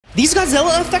These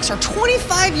Godzilla effects are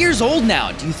 25 years old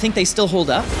now. Do you think they still hold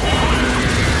up?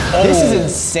 This is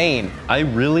insane. I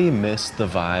really miss the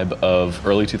vibe of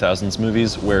early 2000s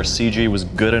movies where CG was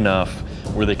good enough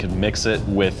where they could mix it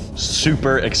with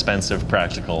super expensive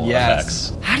practical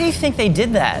effects. How do you think they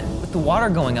did that with the water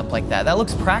going up like that? That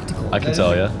looks practical. I can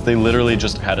tell you. They literally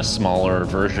just had a smaller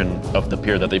version of the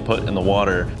pier that they put in the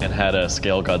water and had a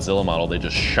scale Godzilla model. They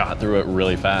just shot through it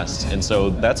really fast. And so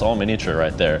that's all miniature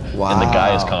right there. Wow. And the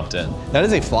guy is comped in. That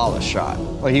is a flawless shot.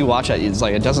 Like you watch it, it's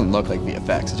like, it doesn't look like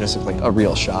VFX. It just looks like a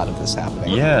real shot of this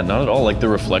happening. Yeah, not at all. Like the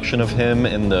reflection of him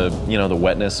in the, you know, the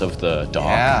wetness of the dock.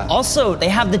 Yeah. Also, they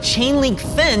have the chain link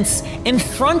fence in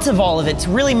front of all of it to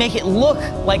really make it look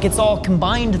like it's all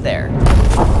combined there.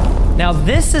 Now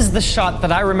this is the shot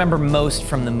that I remember most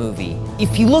from the movie.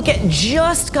 If you look at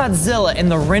just Godzilla and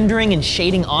the rendering and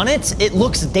shading on it, it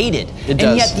looks dated. It does.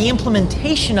 And yet the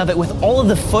implementation of it with all of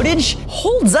the footage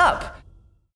holds up.